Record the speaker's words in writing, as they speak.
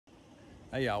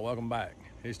Hey y'all, welcome back.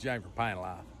 It's James from Paint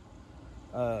Life.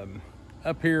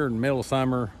 Up here in the middle of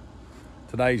summer,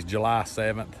 today's July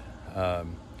 7th.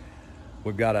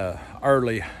 We've got a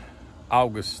early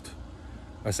August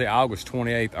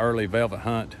 28th early velvet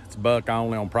hunt. It's buck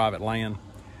only on private land.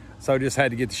 So just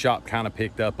had to get the shop kind of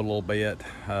picked up a little bit.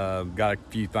 Got a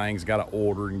few things, got to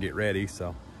order and get ready.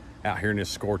 So out here in this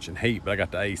scorching heat, but I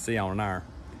got the AC on there.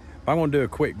 But I'm gonna do a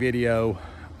quick video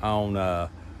on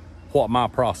what my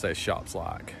process shop's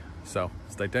like. So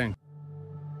stay tuned.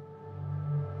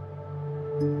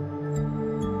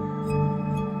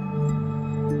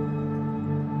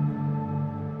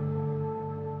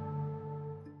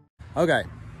 Okay,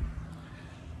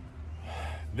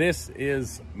 this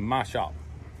is my shop.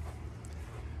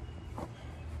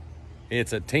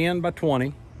 It's a 10 by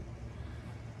 20.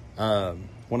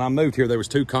 When I moved here, there was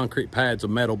 2 concrete pads of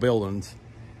metal buildings,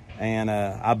 and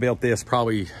I built this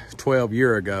probably 12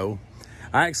 years ago.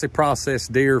 I actually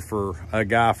processed deer for a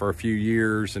guy for a few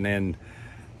years, and then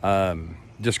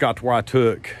just got to where I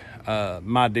took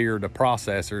my deer to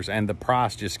processors, and the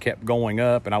price just kept going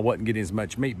up, and I wasn't getting as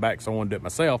much meat back, so I wanted to do it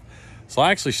myself. So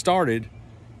I actually started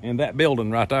in that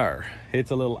building right there.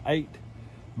 It's a little 8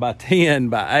 by 10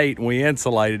 by 8, and we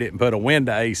insulated it and put a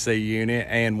window AC unit,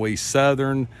 and we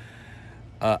southern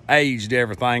aged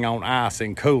everything on ice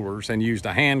in coolers, and used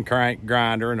a hand crank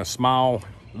grinder and a small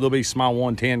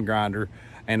 110 grinder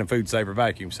and a Food Saver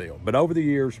vacuum seal. But over the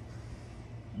years,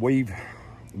 we've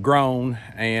grown,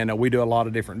 and we do a lot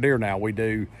of different deer now. We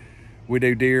do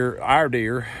our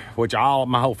deer, which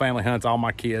my whole family hunts, all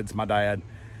my kids, my dad,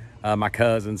 my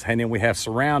cousins, and then we have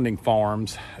surrounding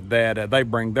farms that they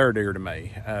bring their deer to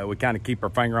me. We kind of keep our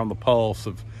finger on the pulse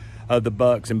of the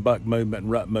bucks and buck movement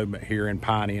and rut movement here in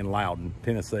Piney and Loudon,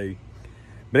 Tennessee.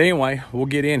 But anyway, we'll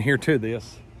get in here to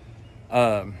this.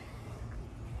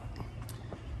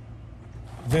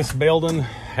 This building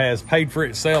has paid for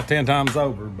itself 10 times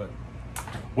over, but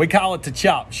we call it the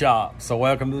Chop Shop. So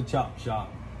welcome to the Chop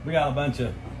Shop. We got a bunch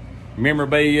of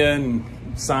memorabilia and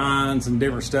signs and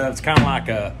different stuff. It's kind of like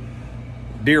a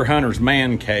deer hunter's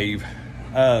man cave.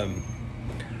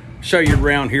 Show you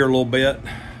around here a little bit.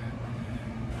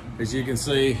 As you can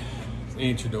see, it's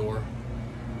entry door.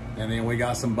 And then we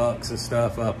got some bucks and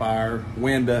stuff up our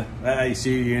window. That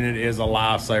AC unit is a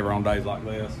lifesaver on days like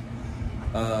this.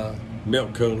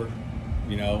 Milk cooler,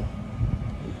 you know,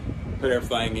 put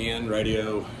everything in,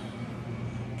 radio.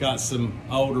 Got some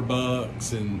older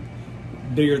bucks and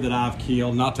deer that I've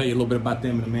killed, and I'll tell you a little bit about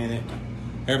them in a minute.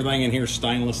 Everything in here is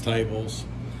stainless tables.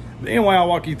 But anyway, I'll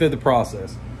walk you through the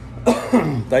process.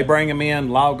 They bring them in,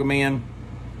 log them in.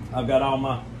 I've got all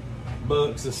my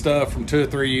books and stuff from 2 or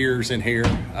 3 years in here.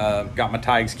 Got my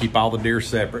tags, keep all the deer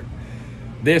separate.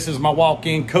 This is my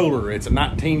walk-in cooler. It's a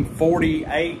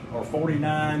 1948 or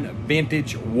 49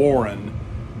 vintage Warren.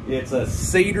 It's a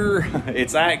cedar.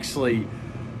 It's actually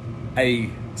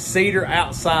a cedar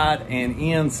outside and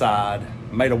inside,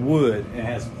 made of wood. It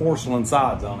has porcelain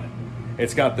sides on it.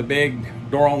 It's got the big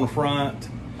door on the front,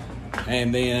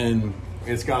 and then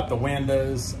it's got the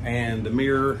windows and the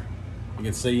mirror. You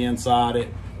can see inside it,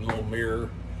 a little mirror.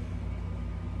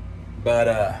 But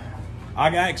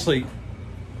I actually,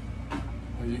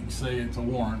 as you can see, it's a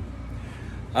Warren.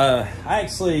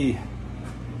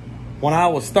 When I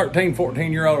was 13,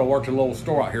 14-year-old, I worked at a little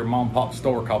store out here, mom and pop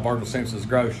store called Virgil Simpson's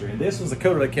Grocery. And this was the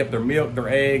cooler they kept their milk, their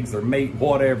eggs, their meat,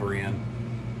 whatever in.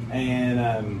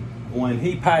 And when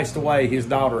he passed away, his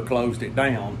daughter closed it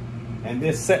down. And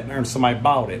this sitting there and somebody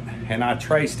bought it. And I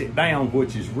traced it down,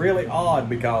 which is really odd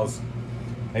because,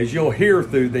 as you'll hear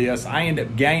through this, I end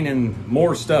up gaining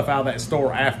more stuff out of that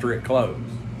store after it closed.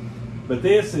 But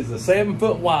this is a 7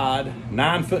 foot wide,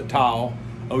 9 foot tall.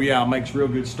 Oh yeah, it makes real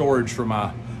good storage for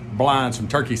my blinds from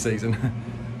turkey season.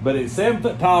 But it's 7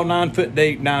 foot tall, 9 foot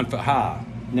deep, 9 foot high.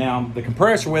 Now, the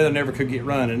compressor with it never could get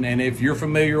running. And if you're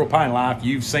familiar with Paint Life,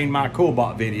 you've seen my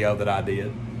CoolBot video that I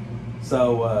did.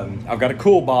 So I've got a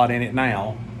CoolBot in it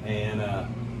now, and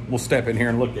we'll step in here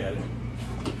and look at it.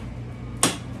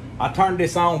 I turned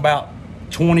this on about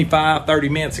 25, 30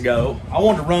 minutes ago. I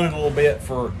wanted to run it a little bit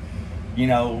for, you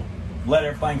know, let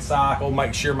everything cycle,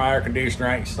 make sure my air conditioner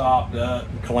ain't stopped up,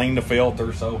 clean the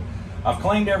filter. So I've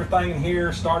cleaned everything in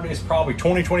here. Started this probably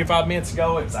 20, 25 minutes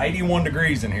ago. It's 81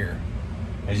 degrees in here.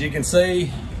 As you can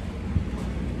see,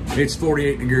 it's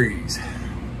 48 degrees.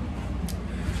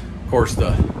 Of course, the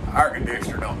air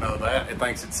conditioner don't know that. It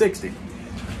thinks it's 60.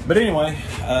 But anyway,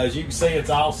 as you can see, it's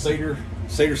all cedar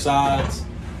sides,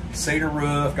 cedar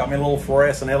roof. Got me a little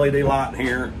fluorescent LED light in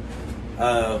here.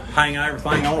 Hang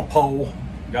everything on a pole.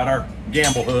 Got our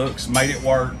gamble hooks, made it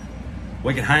work.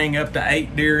 We can hang up to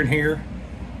 8 deer in here.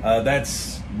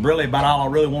 That's really about all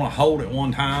I really want to hold at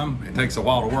one time. It takes a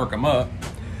while to work them up.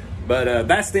 But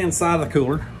that's the inside of the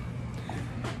cooler.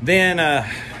 Then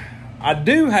I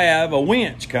do have a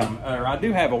winch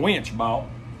bought.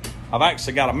 I've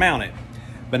actually got to mount it.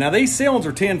 But now these ceilings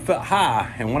are 10 foot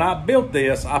high, and when I built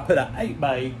this, I put an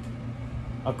 8x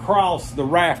across the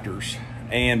rafters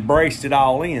and braced it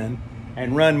all in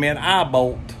and run me an eye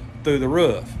bolt through the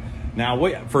roof.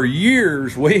 Now for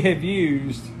years we have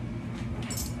used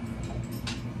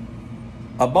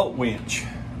a bolt winch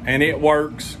and it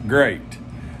works great,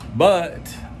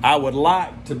 but I would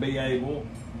like to be able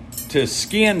to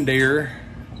skin deer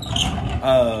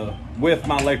with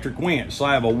my electric winch. So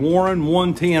I have a Warren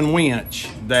 110 winch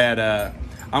that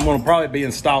I'm going to probably be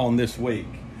installing this week.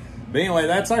 But anyway,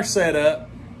 that's our setup.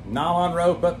 Nylon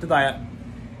rope up to that.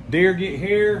 Deer get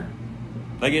here,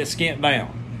 they get skint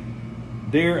down.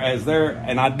 Deer as they're,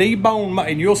 and I debone my,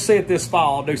 and you'll see it this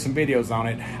fall, I'll do some videos on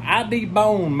it. I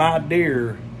debone my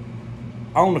deer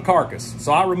on the carcass.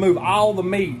 So I remove all the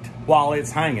meat while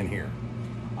it's hanging here,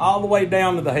 all the way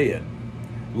down to the head.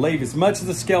 Leave as much of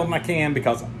the skeleton I can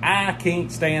because I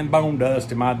can't stand bone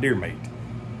dust in my deer meat.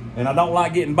 And I don't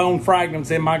like getting bone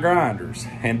fragments in my grinders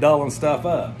and dulling stuff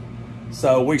up.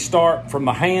 So we start from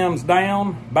the hams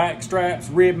down, back straps,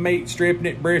 rib meat, stripping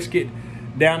it, brisket,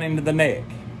 down into the neck.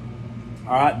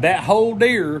 All right, that whole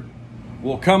deer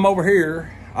will come over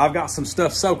here. I've got some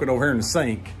stuff soaking over here in the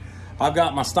sink. I've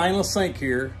got my stainless sink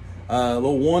here, a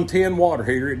little 110 water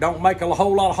heater. It don't make a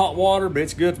whole lot of hot water, but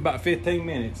it's good for about 15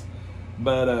 minutes.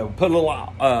 But put a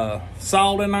little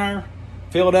salt in there,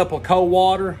 fill it up with cold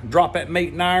water, drop that meat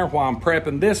in there while I'm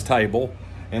prepping this table,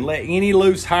 and let any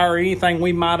loose hair or anything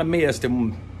we might have missed.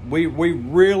 And we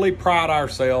really pride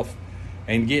ourselves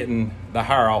in getting the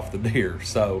hair off the deer.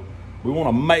 So we want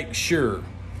to make sure.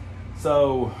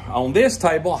 So on this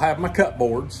table, I have my cut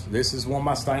boards. This is one of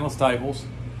my stainless tables.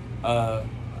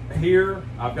 Here,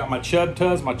 I've got my chud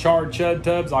tubs, my charred chud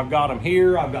tubs. I've got them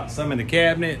here. I've got some in the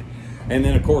cabinet. And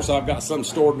then, of course, I've got some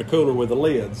stored in the cooler with the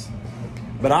lids.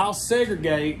 But I'll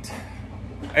segregate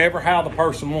ever how the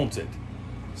person wants it.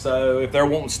 So if they're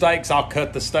wanting steaks, I'll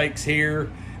cut the steaks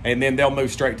here, and then they'll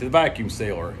move straight to the vacuum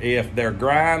sealer. If they're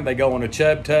grind, they go in a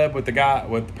chub tub with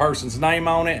the person's name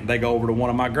on it, and they go over to one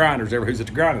of my grinders who's at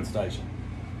the grinding station.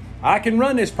 I can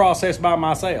run this process by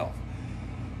myself.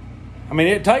 I mean,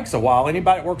 it takes a while.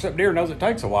 Anybody that works up deer knows it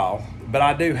takes a while. But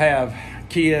I do have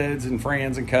kids and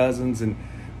friends and cousins and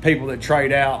people that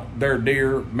trade out their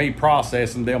deer, me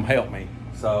processing them help me.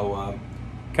 So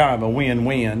kind of a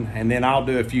win-win. And then I'll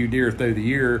do a few deer through the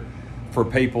year for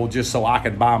people just so I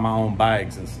can buy my own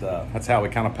bags and stuff. That's how we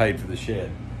kind of paid for the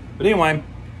shed. But anyway,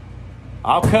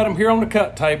 I'll cut them here on the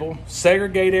cut table,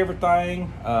 segregate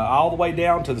everything all the way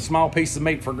down to the small pieces of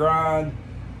meat for grind,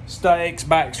 steaks,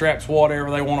 back straps,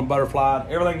 whatever they want to butterfly.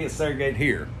 Everything gets segregated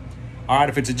here. All right,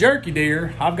 if it's a jerky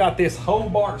deer, I've got this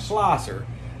Hobart slicer.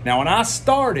 Now, when I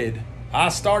started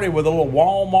with a little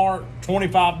Walmart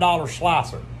 $25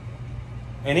 slicer,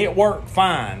 and it worked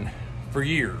fine for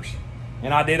years.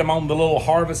 And I did them on the little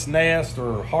Harvest Nest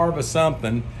or Harvest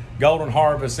something, Golden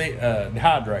Harvest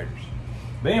dehydrators.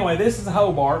 But anyway, this is a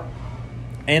Hobart,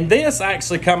 and this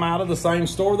actually come out of the same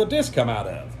store that this come out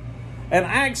of. And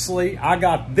actually, I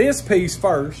got this piece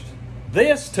first,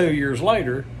 this 2 years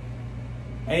later,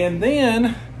 and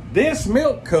then this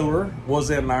milk cooler was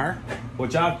in there,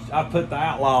 which I put the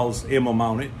Outlaws emblem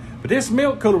on it. But this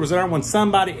milk cooler was there when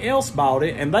somebody else bought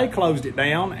it, and they closed it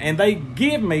down, and they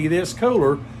give me this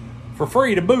cooler for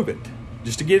free to move it,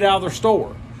 just to get it out of their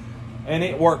store. And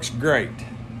it works great.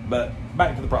 But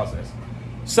back to the process.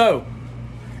 So,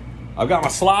 I've got my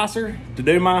slicer to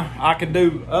do I can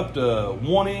do up to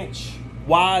 1 inch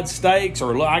wide steaks,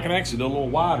 or I can actually do a little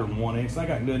wider than 1 inch. I think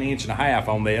I can do 1.5 inches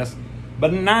on this.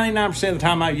 But 99% of the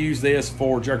time I use this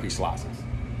for jerky slices.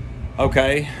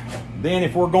 Okay, then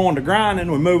if we're going to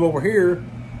grinding, we move over here.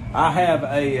 I have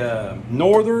a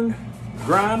Northern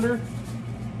grinder,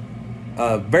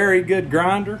 a very good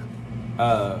grinder.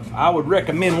 I would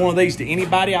recommend one of these to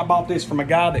anybody. I bought this from a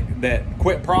guy that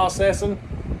quit processing.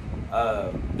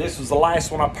 This was the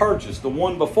last one I purchased. The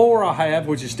one before I have,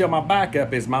 which is still my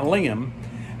backup, is my Limb.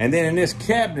 And then in this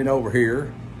cabinet over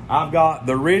here, I've got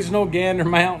the original Gander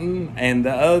Mountain and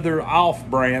the other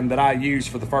off-brand that I used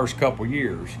for the first couple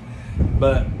years.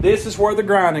 But this is where the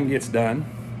grinding gets done.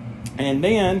 And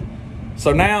then,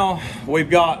 so now we've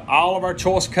got all of our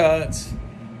choice cuts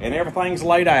and everything's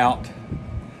laid out.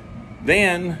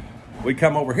 Then we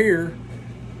come over here,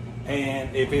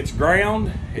 and if it's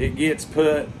ground, it gets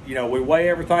put, we weigh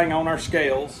everything on our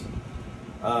scales.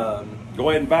 Go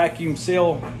ahead and vacuum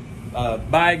seal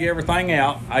bag everything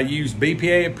out. I use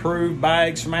BPA approved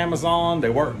bags from Amazon. They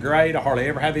work great. I hardly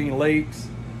ever have any leaks.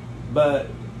 But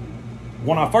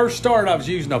when I first started, I was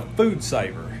using a Food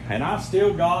Saver, and I've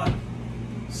still got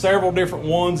several different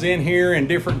ones in here in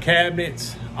different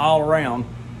cabinets all around.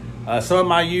 Some of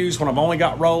them I use when I've only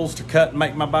got rolls to cut and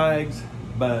make my bags.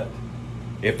 But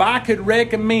if I could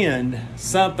recommend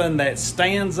something that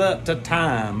stands up to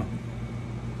time,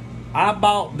 I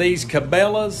bought these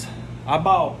Cabela's. I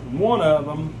bought one of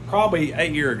them probably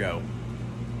 8 years ago.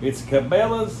 It's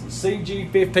Cabela's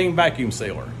CG15 vacuum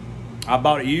sealer. I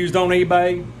bought it used on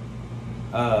eBay.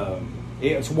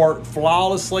 It's worked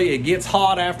flawlessly. It gets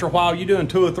hot after a while. You're doing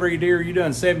 2 or 3 deer, you're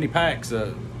doing 70 packs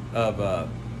of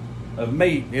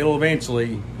meat. It'll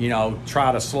eventually, you know,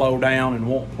 try to slow down and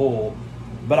won't pull.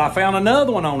 But I found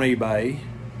another one on eBay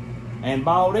and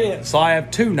bought it, so I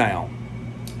have 2 now.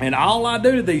 And all I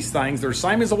do to these things, they're the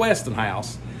same as a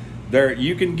Westinghouse.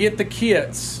 You can get the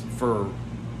kits for,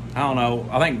 I don't know,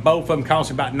 I think both of them cost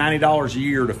about $90 a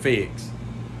year to fix.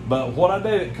 But what I do,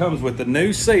 it comes with the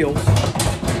new seals.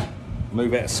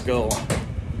 Move that skull.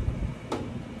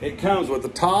 It comes with the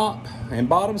top and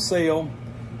bottom seal,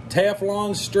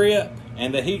 Teflon strip,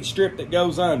 and the heat strip that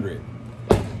goes under it.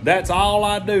 That's all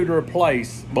I do to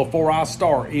replace before I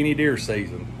start any deer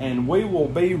season. And we will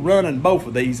be running both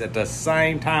of these at the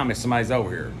same time as somebody's over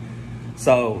here.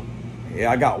 So, yeah,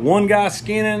 I got one guy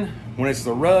skinning. When it's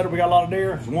the rut, we got a lot of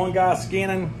deer. There's one guy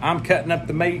skinning. I'm cutting up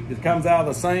the meat that comes out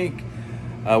of the sink.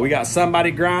 We got somebody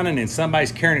grinding, and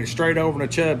somebody's carrying it straight over in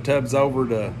the chub tubs over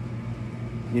to,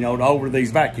 you know, over to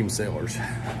these vacuum sealers.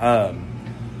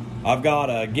 I've got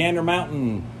a Gander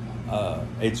Mountain.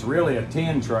 It's really a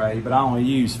 10 tray, but I only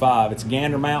use 5. It's a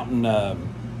Gander Mountain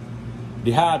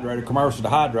dehydrator, commercial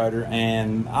dehydrator,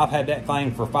 and I've had that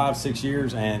thing for 5-6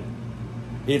 years, and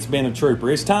it's been a trooper.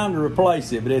 It's time to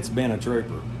replace it, but it's been a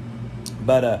trooper.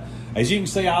 But as you can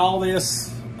see, all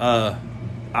this,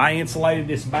 I insulated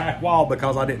this back wall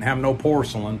because I didn't have no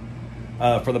porcelain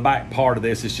for the back part of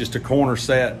this. It's just a corner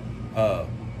set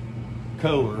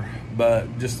cooler,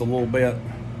 but just a little bit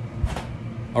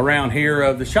around here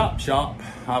of the shop.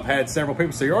 I've had several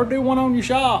people say, you ought to do one on your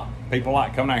shop. People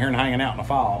like coming out here and hanging out in the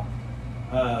fall.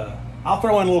 I'll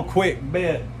throw in a little quick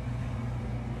bit.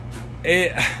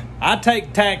 I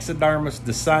take taxidermists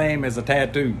the same as a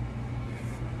tattoo.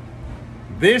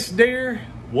 This deer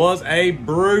was a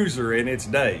bruiser in its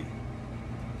day.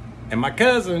 And my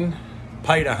cousin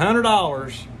paid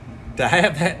 $100 to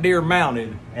have that deer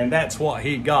mounted, and that's what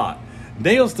he got.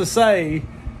 Needless to say,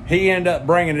 he ended up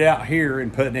bringing it out here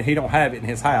and putting it, he don't have it in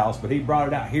his house, but he brought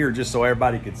it out here just so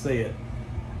everybody could see it.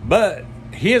 But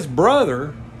his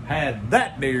brother had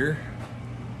that deer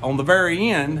on the very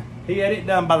end. He had it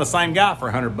done by the same guy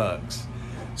for $100.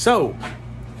 So,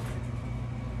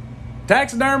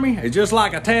 taxidermy is just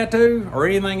like a tattoo or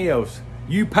anything else.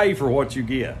 You pay for what you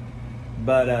get.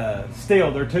 But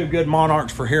still, they're 2 good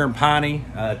monarchs for here in Piney,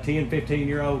 10,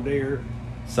 15-year-old deer.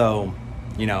 So,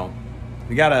 you know,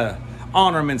 you gotta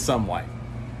honor them in some way.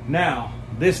 Now,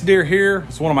 this deer here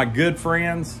is one of my good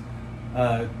friends.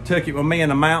 Took it with me in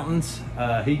the mountains.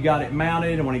 He got it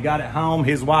mounted, and when he got it home,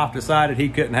 his wife decided he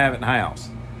couldn't have it in the house.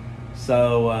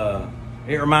 So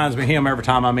it reminds me of him every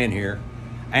time I'm in here.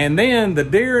 And then the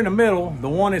deer in the middle, the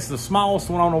one that's the smallest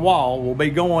one on the wall, will be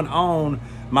going on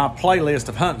my playlist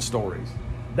of hunting stories.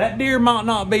 That deer might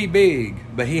not be big,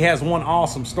 but he has one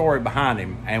awesome story behind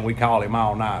him, and we call him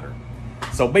All Nighter.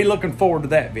 So be looking forward to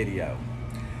that video.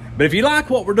 But if you like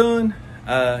what we're doing,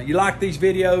 you like these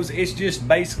videos, it's just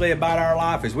basically about our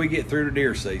life as we get through the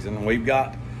deer season.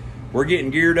 We're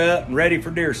getting geared up and ready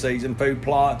for deer season, food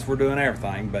plots, we're doing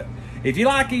everything. But if you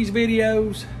like these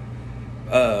videos,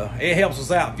 it helps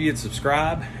us out if you'd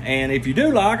subscribe. And if you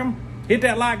do like them, hit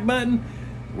that like button,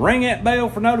 ring that bell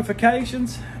for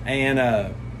notifications,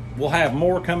 and we'll have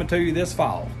more coming to you this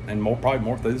fall, and probably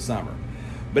more through the summer.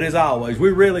 But as always, we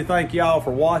really thank y'all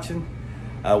for watching.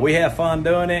 We have fun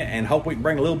doing it, and hope we can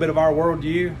bring a little bit of our world to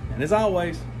you. And as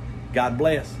always, God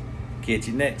bless. Catch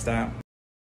you next time.